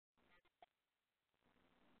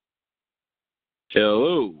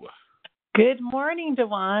Hello. Good morning,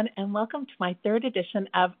 Dewan, and welcome to my third edition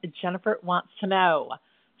of Jennifer Wants to Know.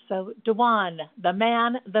 So, Dewan, the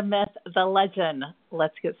man, the myth, the legend.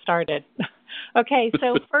 Let's get started. Okay,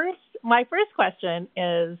 so my first question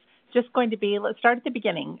is just going to be, let's start at the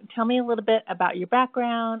beginning. Tell me a little bit about your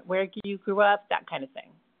background, where you grew up, that kind of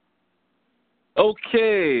thing.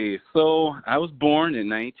 Okay, so I was born in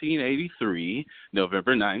 1983,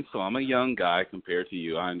 November 9th, so I'm a young guy compared to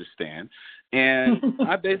you, I understand. And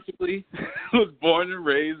I basically was born and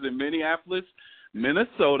raised in Minneapolis,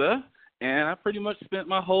 Minnesota, and I pretty much spent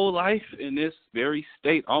my whole life in this very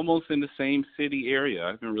state, almost in the same city area.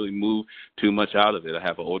 I haven't really moved too much out of it. I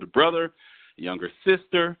have an older brother, a younger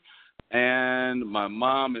sister, and my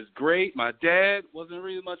mom is great. My dad wasn't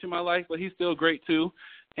really much in my life, but he's still great too.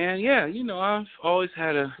 And yeah, I've always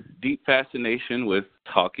had a deep fascination with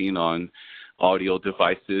talking on audio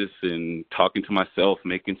devices and talking to myself,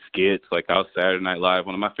 making skits. Like I was Saturday Night Live,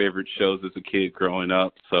 one of my favorite shows as a kid growing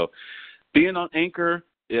up. So being on Anchor,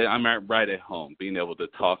 yeah, I'm right at home, being able to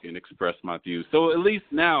talk and express my views. So at least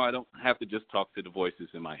now I don't have to just talk to the voices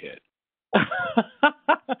in my head.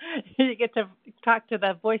 You get to talk to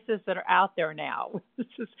the voices that are out there now.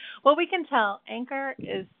 Well, we can tell Anchor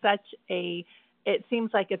is it seems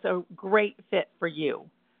like it's a great fit for you,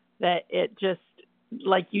 that it just,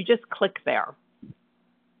 like you just click there.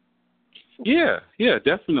 Yeah,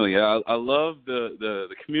 definitely. I love the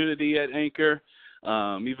community at Anchor,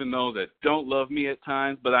 even though they don't love me at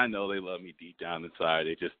times, but I know they love me deep down inside.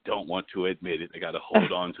 They just don't want to admit it. They got to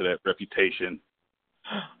hold on to that reputation.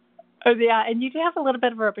 Oh, yeah, and you do have a little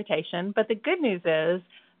bit of a reputation, but the good news is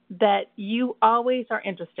that you always are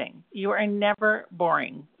interesting. You are never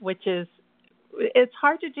boring, it's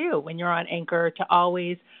hard to do when you're on Anchor, to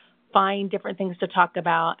always find different things to talk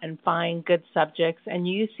about and find good subjects, and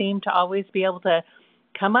you seem to always be able to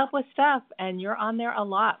come up with stuff, and you're on there a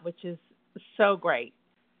lot, which is so great.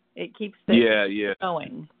 It keeps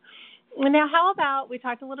going. Now, how about we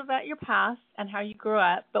talked a little about your past and how you grew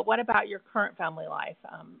up, but what about your current family life?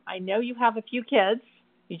 I know you have a few kids.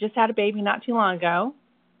 You just had a baby not too long ago.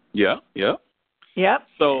 Yeah. Yep.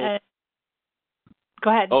 So, go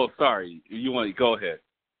ahead. Oh, sorry. You want to go ahead?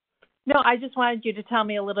 No, I just wanted you to tell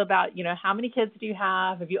me a little about, how many kids do you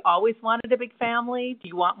have? Have you always wanted a big family? Do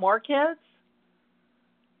you want more kids?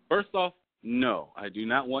 First off, no, I do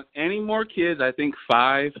not want any more kids. I think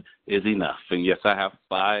 5 is enough. And yes, I have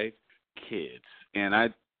 5 kids. And I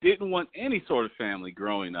didn't want any sort of family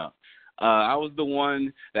growing up. I was the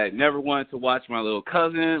one that never wanted to watch my little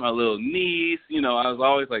cousin, my little niece. I was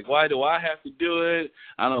always like, why do I have to do it?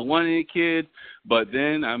 I don't want any kids. But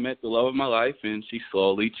then I met the love of my life, and she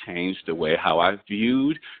slowly changed the way how I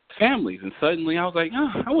viewed families. And suddenly I was like,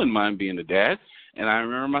 I wouldn't mind being a dad. And I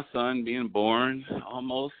remember my son being born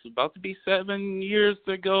almost about to be 7 years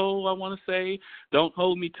ago, I want to say. Don't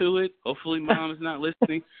hold me to it. Hopefully Mom is not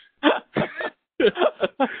listening.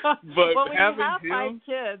 But well, when you have 5 him,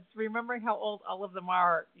 kids, remembering how old all of them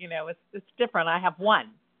are, it's different. I have one.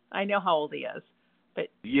 I know how old he is, but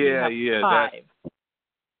you have 5.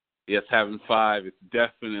 Yes, having 5, it's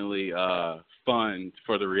definitely fun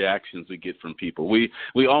for the reactions we get from people. We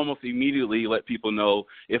almost immediately let people know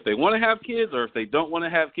if they want to have kids or if they don't want to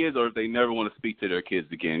have kids or if they never want to speak to their kids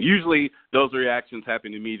again. Usually those reactions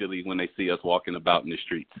happen immediately when they see us walking about in the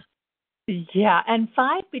streets. Yeah, and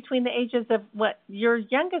 5 between the ages of what your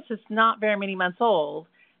youngest is not very many months old,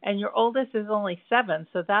 and your oldest is only 7.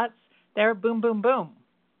 So they're boom, boom, boom.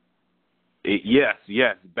 Yes,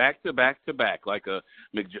 back to back, like a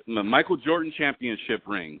Michael Jordan championship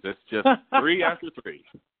rings. That's just 3 after 3.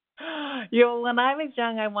 When I was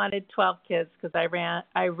young, I wanted 12 kids because I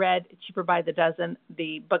read Cheaper by the Dozen,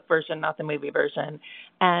 the book version, not the movie version,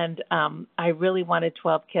 and I really wanted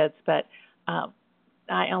 12 kids, but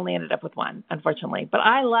I only ended up with 1, unfortunately. But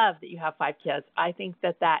I love that you have 5 kids. I think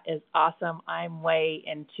that is awesome. I'm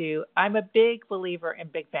a big believer in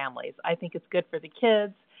big families. I think it's good for the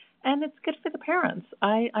kids, and it's good for the parents.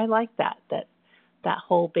 I like that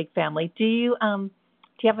whole big family. Do you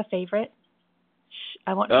have a favorite?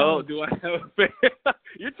 I won't tell you. Do I have a favorite?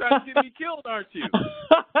 You're trying to get me killed, aren't you?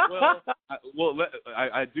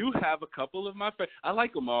 I do have a couple of my favorites. I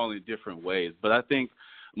like them all in different ways, but I think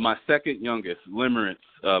my second youngest, Limerence,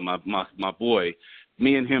 my boy,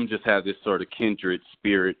 me and him just have this sort of kindred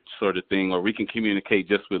spirit sort of thing where we can communicate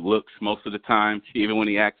just with looks most of the time, even when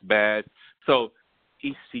he acts bad. So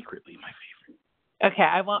he's secretly my favorite. Okay,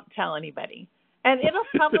 I won't tell anybody. And it'll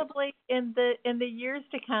probably in the years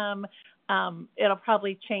to come, it'll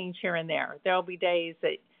probably change here and there. There'll be days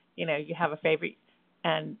that you have a favorite,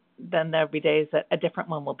 and then there'll be days that a different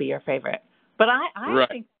one will be your favorite. But I right.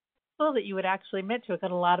 think cool that you would actually admit to it,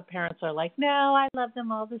 because a lot of parents are like, no, I love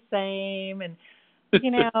them all the same. And,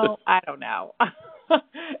 I don't know.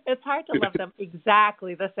 It's hard to love them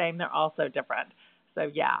exactly the same. They're all so different. So,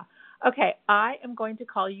 yeah. Okay, I am going to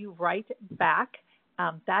call you right back.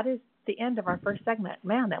 That is the end of our first segment.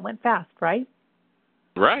 Man, that went fast, right?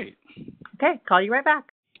 Right. Okay, call you right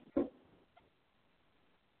back.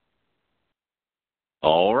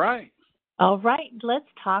 All right. All right, let's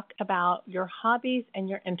talk about your hobbies and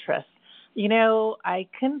your interests. I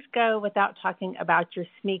couldn't go without talking about your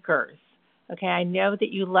sneakers. Okay, I know that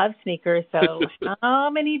you love sneakers, so how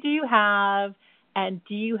many do you have? And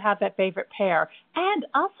do you have a favorite pair? And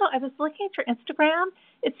also, I was looking at your Instagram.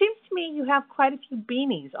 It seems to me you have quite a few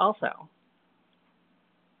beanies also.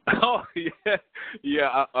 Oh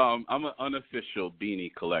yeah. I'm an unofficial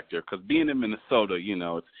beanie collector because being in Minnesota,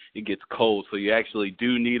 it gets cold, so you actually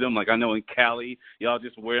do need them. Like I know in Cali, y'all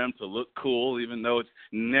just wear them to look cool, even though it's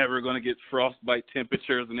never going to get frostbite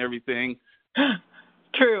temperatures and everything.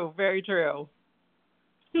 True, very true.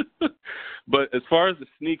 But as far as the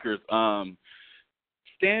sneakers,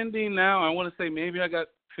 standing now, I want to say maybe I got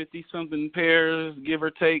 50-something pairs, give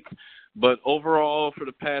or take. But overall, for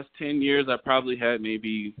the past 10 years, I probably had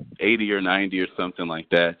maybe 80 or 90 or something like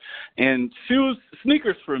that. And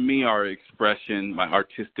sneakers for me are expression, my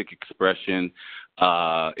artistic expression.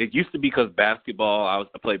 It used to be because basketball, I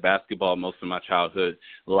played basketball most of my childhood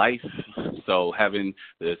life. So having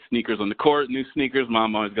the sneakers on the court, new sneakers,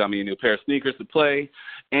 Mom always got me a new pair of sneakers to play.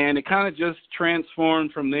 And it kind of just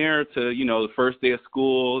transformed from there to, the first day of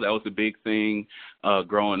school. That was a big thing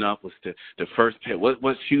growing up, was the first pair.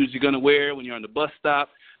 What shoes you're going to wear when you're on the bus stop.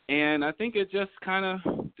 And I think it just kind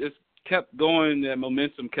of just kept going. That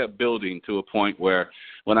momentum kept building to a point where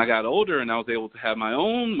when I got older and I was able to have my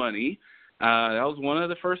own money, that was one of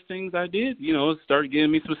the first things I did, started getting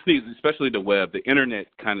me some sneakers, especially the web. The internet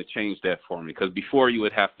kind of changed that for me, because before you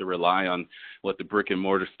would have to rely on what the brick and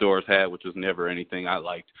mortar stores had, which was never anything I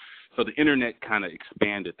liked. So the internet kind of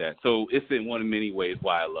expanded that. So it's in one of many ways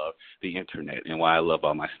why I love the internet and why I love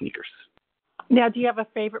all my sneakers. Now, do you have a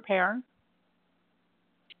favorite pair?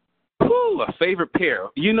 Ooh, a favorite pair.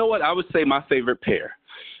 You know what? I would say my favorite pair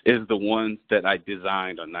is the ones that I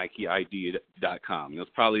designed on NikeID.com. It was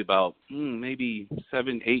probably about maybe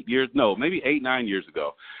 7, 8 years. No, maybe 8, 9 years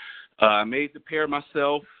ago. I made the pair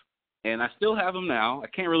myself, and I still have them now. I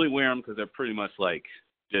can't really wear them because they're pretty much like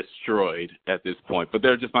destroyed at this point. But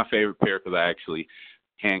they're just my favorite pair because I actually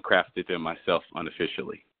handcrafted them myself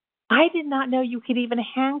unofficially. I did not know you could even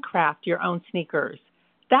handcraft your own sneakers.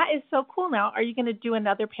 That is so cool. Now, are you going to do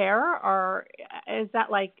another pair, or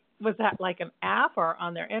was that like an app or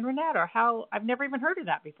on their internet, or how? I've never even heard of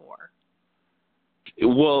that before.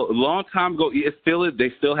 Well, a long time ago,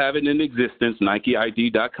 they still have it in existence,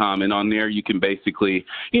 NikeID.com, and on there you can basically,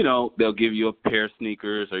 they'll give you a pair of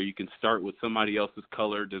sneakers, or you can start with somebody else's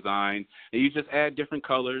color design, and you just add different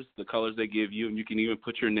colors, the colors they give you, and you can even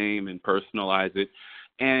put your name and personalize it.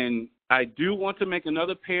 And I do want to make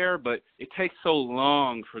another pair, but it takes so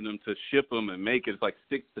long for them to ship them and make it. It's like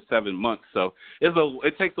 6 to 7 months. So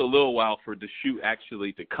it takes a little while for the shoe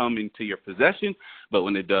actually to come into your possession. But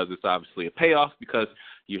when it does, it's obviously a payoff because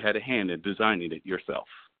you had a hand in designing it yourself.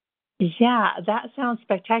 Yeah, that sounds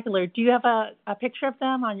spectacular. Do you have a picture of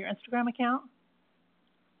them on your Instagram account?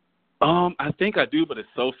 I think I do, but it's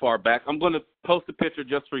so far back. I'm going to post a picture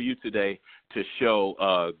just for you today to show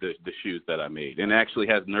the shoes that I made. And it actually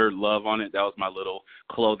has Nerd Love on it. That was my little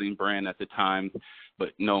clothing brand at the time,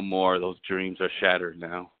 but no more. Those dreams are shattered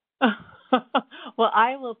now. Well,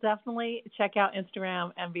 I will definitely check out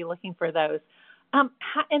Instagram and be looking for those.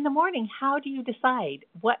 In the morning, how do you decide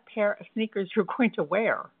what pair of sneakers you're going to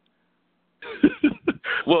wear?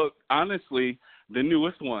 Well, honestly, the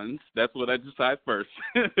newest ones, that's what I decide first.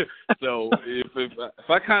 So if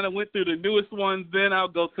I kind of went through the newest ones, then I'll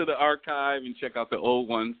go to the archive and check out the old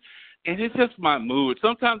ones. And it's just my mood.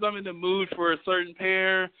 Sometimes I'm in the mood for a certain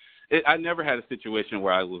pair. I never had a situation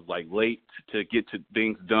where I was like late to get to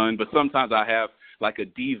things done, but sometimes I have like a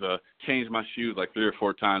diva change my shoes like 3 or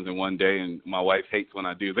 4 times in one day, and my wife hates when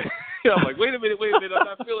I do that. I'm like, wait a minute, I'm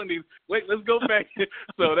not feeling these. Wait, let's go back.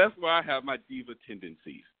 So that's where I have my diva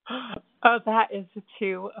tendencies. Oh, that is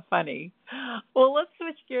too funny. Well, let's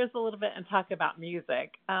switch gears a little bit and talk about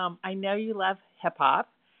music. I know you love hip-hop,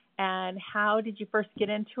 and how did you first get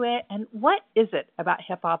into it, and what is it about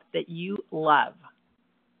hip-hop that you love?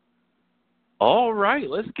 All right,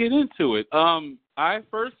 let's get into it. I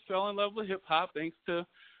first fell in love with hip-hop thanks to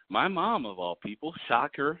my mom, of all people.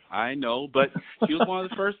 Shocker, I know, but she was one of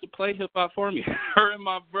the first to play hip-hop for me, her and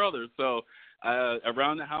my brother. So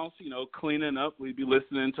around the house, cleaning up, we'd be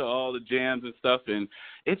listening to all the jams and stuff. And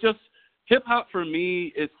it just, hip-hop for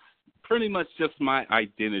me, it's pretty much just my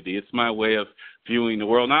identity. It's my way of viewing the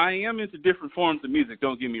world. Now, I am into different forms of music,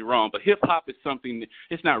 don't get me wrong, but hip-hop is something,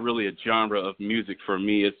 it's not really a genre of music for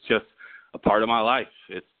me. It's just a part of my life.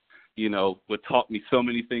 It's, what taught me so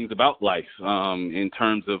many things about life in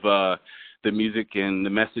terms of the music and the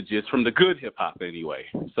messages from the good hip-hop anyway.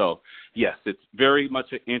 So, yes, it's very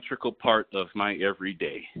much an integral part of my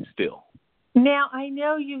everyday still. Now, I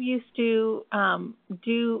know you used to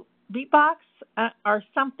do beatbox or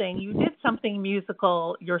something. You did something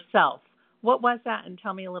musical yourself. What was that? And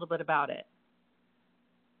tell me a little bit about it.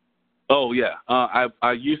 Oh, yeah.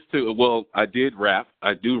 I used to, I did rap.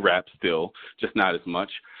 I do rap still, just not as much.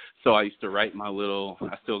 So I used to write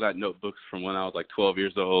I still got notebooks from when I was like 12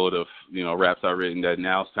 years old of, raps I've written that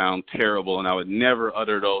now sound terrible, and I would never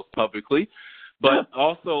utter those publicly. But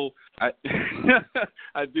also, I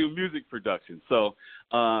do music production. So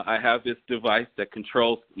I have this device that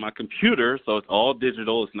controls my computer, so it's all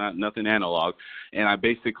digital. It's nothing analog. And I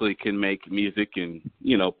basically can make music and,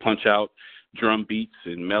 punch out drum beats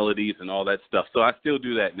and melodies and all that stuff. So I still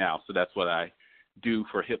do that now. So that's what I do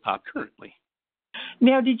for hip-hop currently.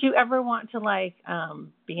 Now, did you ever want to,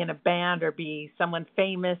 be in a band or be someone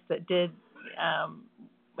famous that did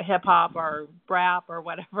hip-hop or rap or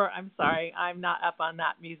whatever? I'm sorry, I'm not up on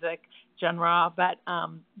that music genre, but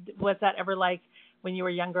was that ever, when you were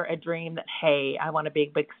younger, a dream that, hey, I want to be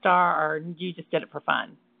a big star, or you just did it for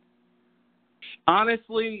fun?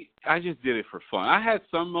 Honestly, I just did it for fun. I had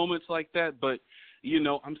some moments like that, but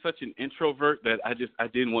I'm such an introvert that I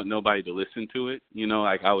didn't want nobody to listen to it.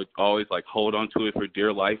 I would always hold on to it for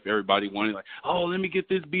dear life. Everybody wanted oh, let me get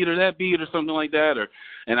this beat or that beat or something like that.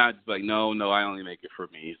 And I just no, I only make it for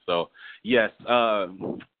me. So yes,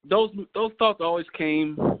 those thoughts always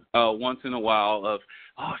came once in a while of,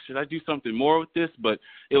 oh, should I do something more with this? But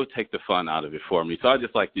it would take the fun out of it for me. So I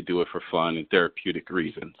just like to do it for fun and therapeutic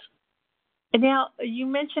reasons. Now, you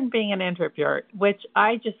mentioned being an introvert, which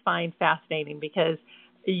I just find fascinating because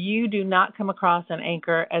you do not come across on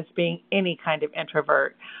Anchor as being any kind of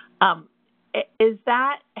introvert. Is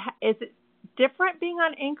it different being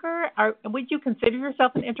on Anchor? Or would you consider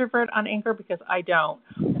yourself an introvert on Anchor? Because I don't.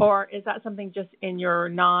 Or is that something just in your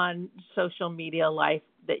non-social media life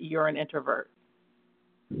that you're an introvert?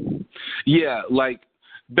 Yeah,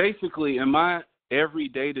 basically in my every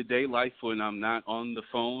day-to-day life when I'm not on the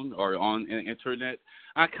phone or on the internet,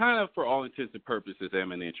 I kind of, for all intents and purposes,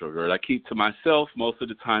 am an introvert. I keep to myself most of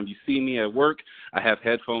the time. You see me at work, I have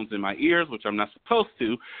headphones in my ears, which I'm not supposed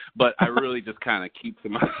to, but I really just kind of keep to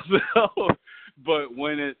myself.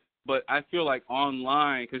 But I feel like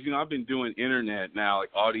online, because, I've been doing internet now,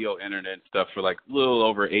 audio internet and stuff for a little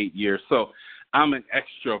over 8 years. So I'm an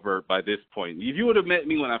extrovert by this point. If you would have met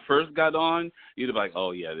me when I first got on, you'd have been like,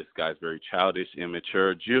 oh, yeah, this guy's very childish,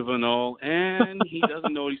 immature, juvenile, and he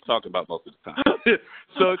doesn't know what he's talking about most of the time.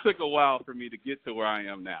 So it took a while for me to get to where I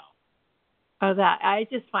am now. Oh, I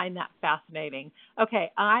just find that fascinating.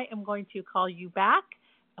 Okay, I am going to call you back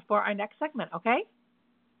for our next segment, okay?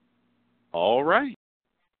 All right.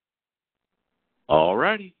 All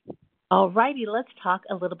righty. All righty, let's talk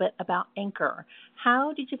a little bit about Anchor.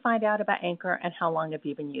 How did you find out about Anchor, and how long have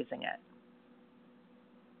you been using it?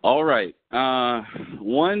 All right.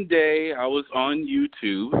 One day I was on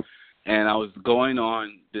YouTube, and I was going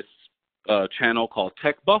on this channel called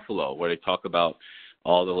Tech Buffalo, where they talk about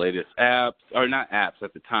all the latest apps, or not apps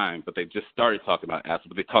at the time, but they just started talking about apps,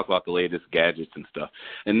 but they talk about the latest gadgets and stuff.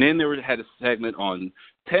 And then they had a segment on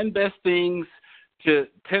 10 best things to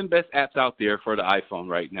 10 best apps out there for the iPhone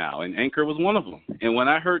right now, and Anchor was one of them. And when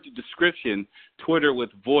I heard the description, Twitter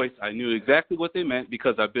with voice, I knew exactly what they meant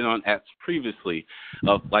because I've been on apps previously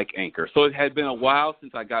like Anchor. So it had been a while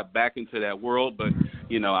since I got back into that world, but,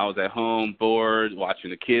 I was at home, bored,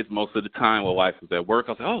 watching the kids most of the time while wife was at work.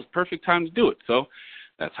 I was like, oh, it's the perfect time to do it. So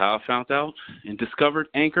that's how I found out and discovered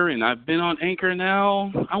Anchor, and I've been on Anchor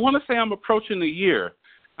now, I want to say I'm approaching a year.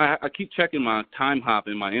 I keep checking my time hop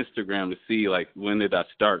in my Instagram to see, when did I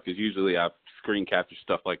start, because usually I screen capture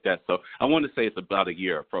stuff like that. So I want to say it's about a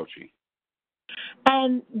year approaching.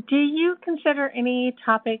 And do you consider any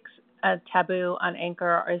topics taboo on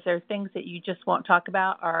Anchor, or is there things that you just won't talk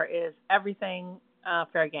about, or is everything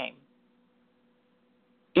fair game?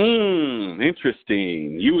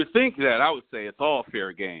 Interesting. You would think that I would say it's all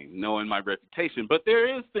fair game, knowing my reputation, but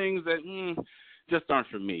there is things that just aren't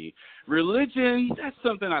for me. Religion, that's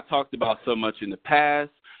something I talked about so much in the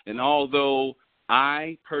past, and although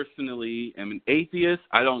I personally am an atheist,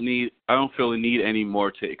 I don't feel the need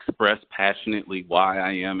anymore to express passionately why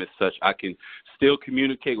I am as such. I can still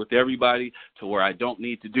communicate with everybody to where I don't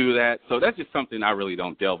need to do that. So that's just something I really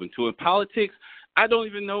don't delve into. In politics, I don't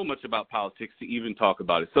even know much about politics to even talk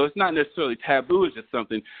about it. So it's not necessarily taboo. It's just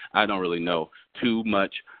something I don't really know too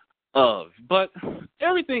much of. But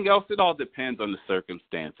everything else, it all depends on the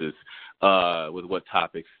circumstances with what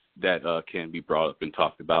topics that can be brought up and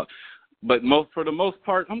talked about. But for the most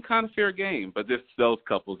part, I'm kind of fair game. But those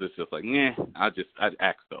couples, it's just like, I'd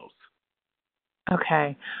ask those.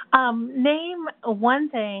 Okay. Name one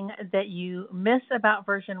thing that you miss about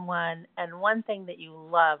version 1 and one thing that you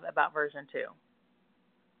love about version 2.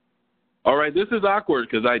 All right, this is awkward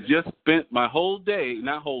because I just spent my whole day,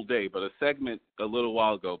 not whole day, but a segment a little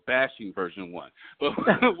while ago bashing version 1. But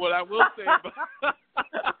what I will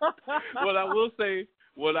say,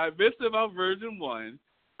 what I miss about version 1,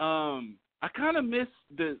 I kind of miss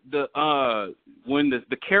when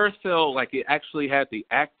the carousel, like it actually had the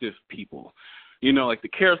active people. You know, like the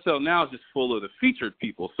carousel now is just full of the featured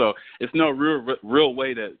people. So it's no real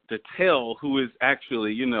way to tell who is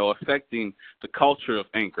actually, affecting the culture of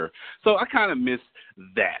Anchor. So I kind of miss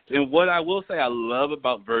that. And what I will say I love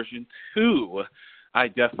about version 2, I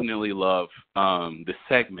definitely love the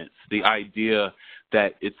segments, the idea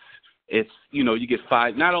that it's you get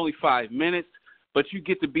not only 5 minutes, but you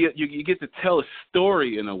get to tell a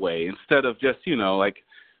story in a way instead of just, like,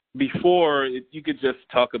 before, you could just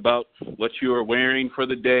talk about what you were wearing for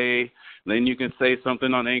the day. Then you can say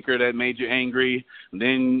something on Anchor that made you angry.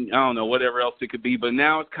 Then, I don't know, whatever else it could be. But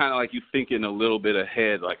now it's kind of like you're thinking a little bit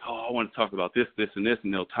ahead, like, I want to talk about this, this, and this,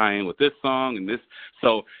 and they'll tie in with this song and this.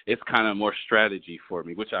 So it's kind of more strategy for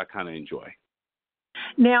me, which I kind of enjoy.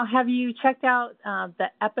 Now, have you checked out the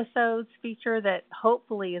episodes feature that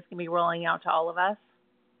hopefully is going to be rolling out to all of us?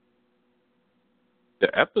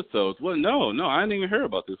 The episodes? Well, no, I didn't even hear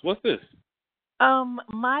about this. What's this?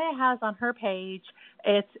 Maya has on her page,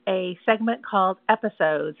 it's a segment called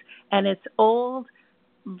Episodes, and it's old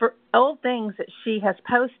things that she has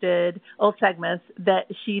posted, old segments that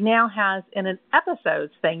she now has in an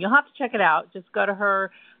episodes thing. You'll have to check it out. Just go to her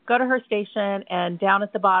station, and down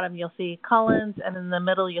at the bottom you'll see Collins, and in the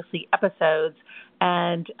middle you'll see Episodes.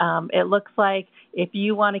 And it looks like if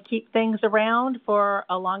you want to keep things around for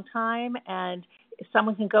a long time, and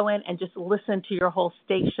someone can go in and just listen to your whole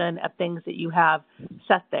station of things that you have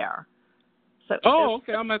set there. So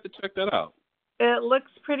okay, I'm going to have to check that out. It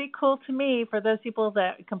looks pretty cool to me. For those people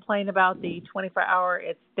that complain about the 24-hour,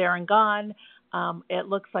 it's there and gone, it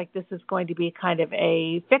looks like this is going to be kind of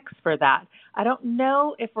a fix for that. I don't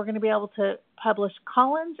know if we're going to be able to publish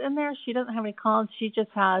Collins in there. She doesn't have any Collins. She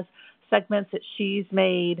just has segments that she's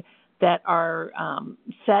made that are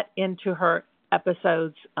set into her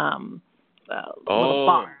episodes little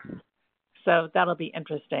box. So that'll be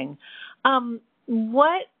interesting.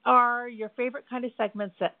 What are your favorite kind of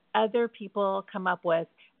segments that other people come up with,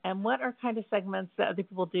 and what are kind of segments that other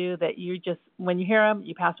people do that you just, when you hear them,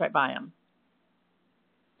 you pass right by them?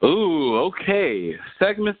 Ooh, okay.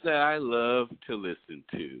 Segments that I love to listen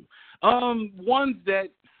to. Ones that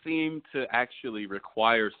seem to actually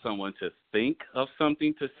require someone to think of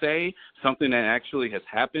something to say, something that actually has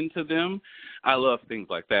happened to them. I love things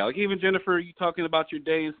like that. Like even Jennifer, you talking about your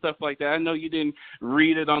day and stuff like that. I know you didn't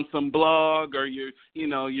read it on some blog or you're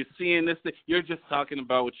seeing this thing. You're just talking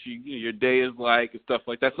about what your day is like and stuff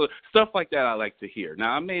like that. So stuff like that I like to hear.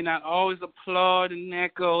 Now I may not always applaud and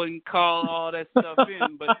echo and call all that stuff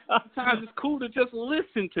in, but sometimes it's cool to just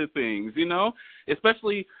listen to things,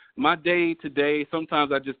 especially my day to day.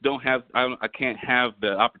 Sometimes I just I can't have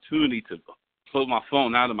the opportunity to pull my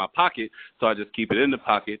phone out of my pocket, so I just keep it in the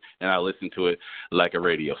pocket and I listen to it like a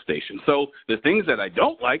radio station. So the things that I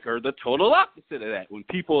don't like are the total opposite of that, when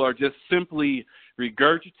people are just simply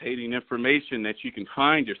regurgitating information that you can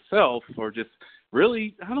find yourself, or just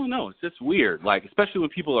really, I don't know, it's just weird. Like, especially when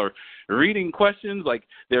people are reading questions, like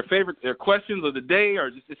their questions of the day,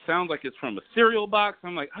 or just, it sounds like it's from a cereal box.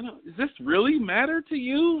 I'm like, does this really matter to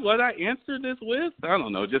you, what I answer this with? I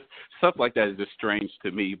don't know, just stuff like that is just strange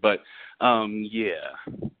to me. But yeah,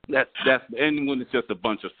 that's and when it's just a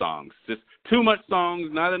bunch of songs, just too much songs,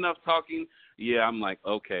 not enough talking. Yeah, I'm like,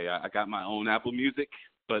 okay, I got my own Apple Music,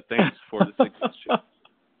 but thanks for the suggestion.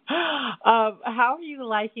 How are you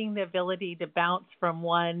liking the ability to bounce from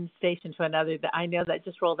one station to another? That I know that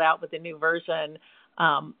just rolled out with the new version.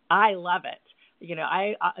 I love it.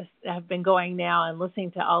 I have been going now and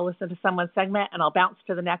I'll listen to someone's segment and I'll bounce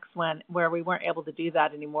to the next one, where we weren't able to do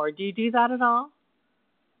that anymore. Do you do that at all?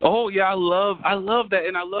 Oh yeah, I love that,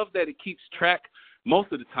 and I love that it keeps track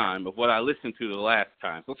most of the time of what I listened to the last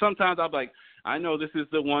time. So sometimes I'll be like, I know this is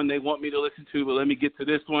the one they want me to listen to, but let me get to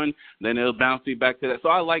this one. Then it'll bounce me back to that. So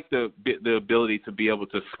I like the ability to be able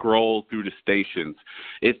to scroll through the stations.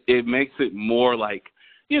 It makes it more like,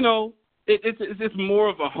 it's more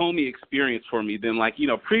of a homey experience for me than like,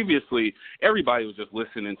 previously everybody was just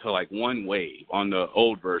listening to like one wave on the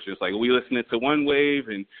old version. It's like we listening to one wave,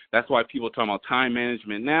 and that's why people are talking about time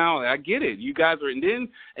management now. I get it. You guys are, and then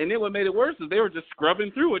what made it worse is they were just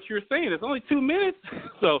scrubbing through what you were saying. It's only 2 minutes.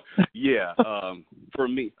 So yeah, for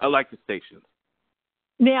me, I like the stations.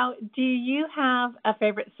 Now, do you have a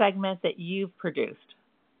favorite segment that you've produced?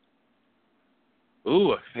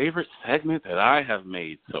 Ooh, a favorite segment that I have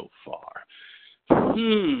made so far.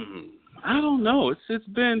 I don't know. It's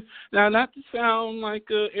been, now not to sound like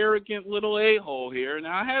an arrogant little a-hole here.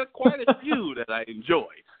 Now I had quite a few that I enjoyed,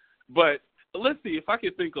 but let's see if I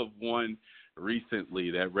could think of one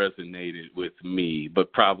recently that resonated with me,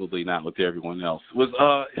 but probably not with everyone else.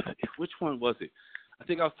 Which one was it? I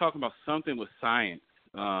think I was talking about something with science.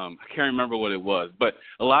 I can't remember what it was, but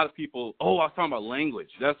a lot of people, I was talking about language.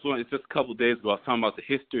 That's when, it's just a couple of days ago, I was talking about the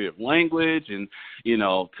history of language and,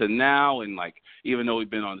 to now, and like, even though we've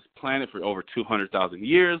been on this planet for over 200,000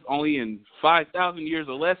 years, only in 5,000 years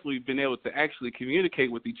or less, we've been able to actually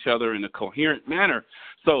communicate with each other in a coherent manner.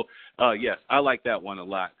 So, yes, I like that one a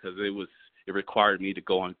lot because it required me to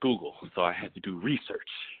go on Google. So I had to do research,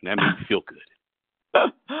 and that made me feel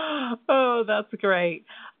good. Oh, that's great.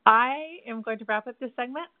 I am going to wrap up this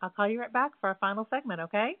segment. I'll call you right back for our final segment,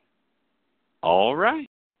 okay? All right.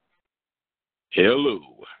 Hello.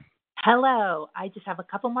 Hello. I just have a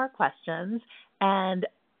couple more questions. And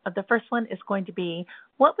the first one is going to be,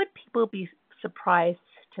 what would people be surprised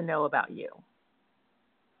to know about you?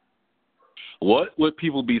 What would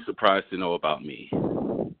people be surprised to know about me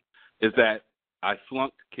is that I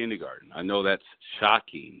flunked kindergarten. I know that's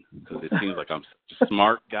shocking because it seems like I'm such a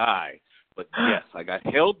smart guy. But yes, I got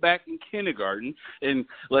held back in kindergarten, and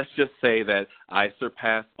let's just say that I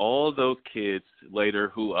surpassed all of those kids later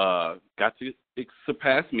who got to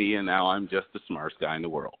surpass me, and now I'm just the smartest guy in the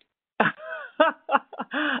world.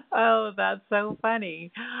 Oh, that's so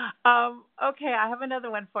funny. Okay, I have another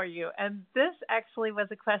one for you. And this actually was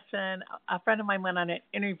a question a friend of mine went on an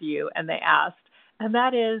interview, and they asked, and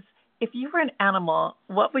that is, if you were an animal,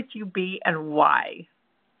 what would you be and why?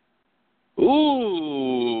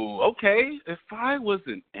 Ooh, okay. If I was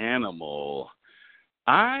an animal,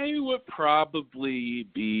 I would probably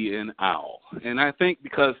be an owl. And I think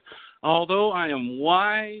because although I am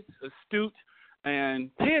wise, astute, and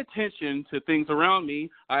pay attention to things around me,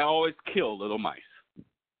 I always kill little mice.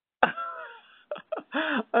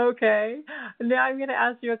 Okay. Now I'm going to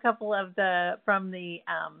ask you a couple of from the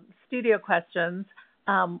studio questions.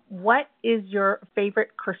 What is your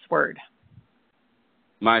favorite curse word?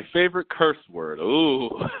 My favorite curse word.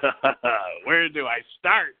 Ooh, where do I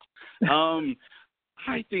start?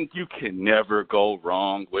 I think you can never go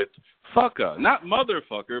wrong with fucka. Not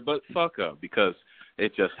motherfucker, but fucka, because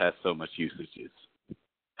it just has so much usages.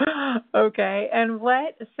 Okay. And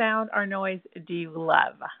what sound or noise do you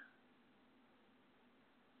love?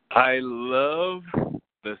 I love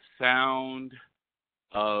the sound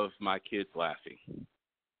of my kids laughing.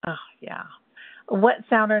 Oh, yeah. What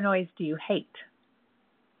sound or noise do you hate?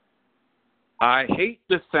 I hate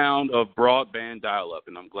the sound of broadband dial-up,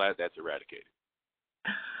 and I'm glad that's eradicated.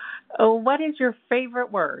 What is your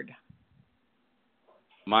favorite word?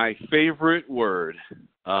 My favorite word?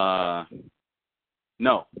 No.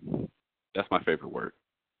 That's my favorite word.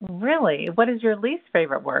 Really? What is your least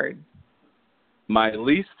favorite word? My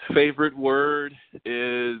least favorite word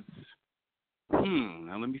is,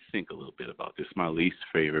 now let me think a little bit about this. My least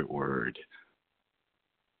favorite word.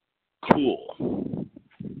 Cool.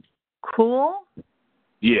 Cool?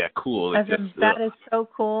 Yeah, cool. As in, that is so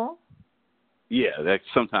cool? Yeah, that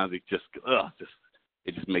sometimes it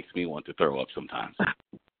just makes me want to throw up sometimes.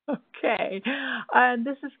 Okay.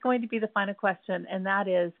 This is going to be the final question, and that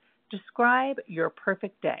is, describe your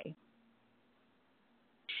perfect day.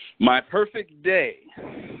 My perfect day.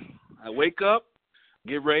 I wake up,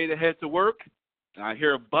 get ready to head to work, and I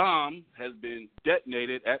hear a bomb has been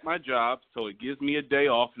detonated at my job, so it gives me a day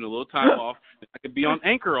off and a little time off. I could be on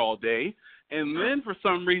Anchor all day. And then for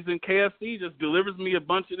some reason, KFC just delivers me a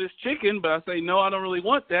bunch of this chicken, but I say, no, I don't really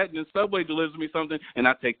want that. And then Subway delivers me something, and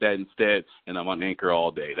I take that instead, and I'm on Anchor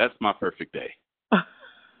all day. That's my perfect day.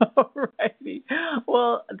 All righty.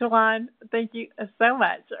 Well, Dewan, thank you so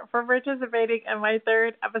much for participating in my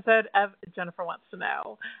third episode of Jennifer Wants to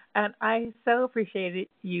Know. And I so appreciated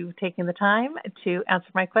you taking the time to answer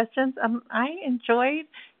my questions. I enjoyed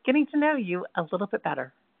getting to know you a little bit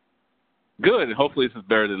better. Good, and hopefully this is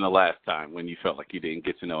better than the last time when you felt like you didn't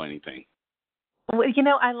get to know anything. Well,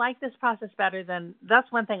 I like this process better than,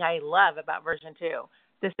 that's one thing I love about version 2,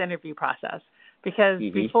 this interview process, because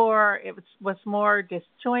before it was more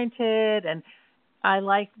disjointed, and I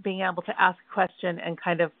like being able to ask a question and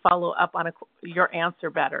kind of follow up on your answer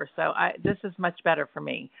better. So this is much better for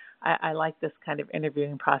me. I like this kind of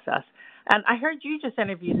interviewing process. And I heard you just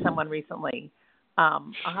interviewed someone recently.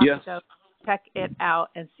 I'll have to go check it out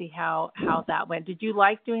and see how that went. Did you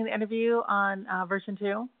like doing the interview on version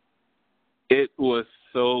 2? It was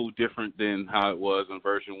so different than how it was on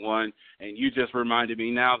version 1, and you just reminded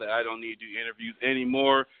me now that I don't need to do interviews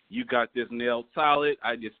anymore. You got this nailed solid.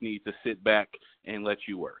 I just need to sit back and let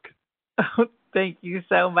you work. Oh, thank you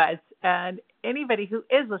so much. And anybody who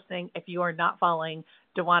is listening, if you are not following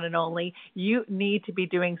DeJuan and Only, you need to be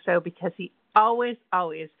doing so, because he always,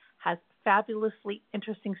 always has fabulously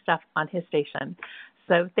interesting stuff on his station.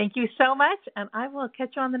 So thank you so much, and I will catch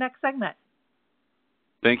you on the next segment.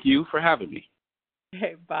 Thank you for having me.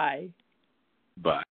 Okay, bye. Bye.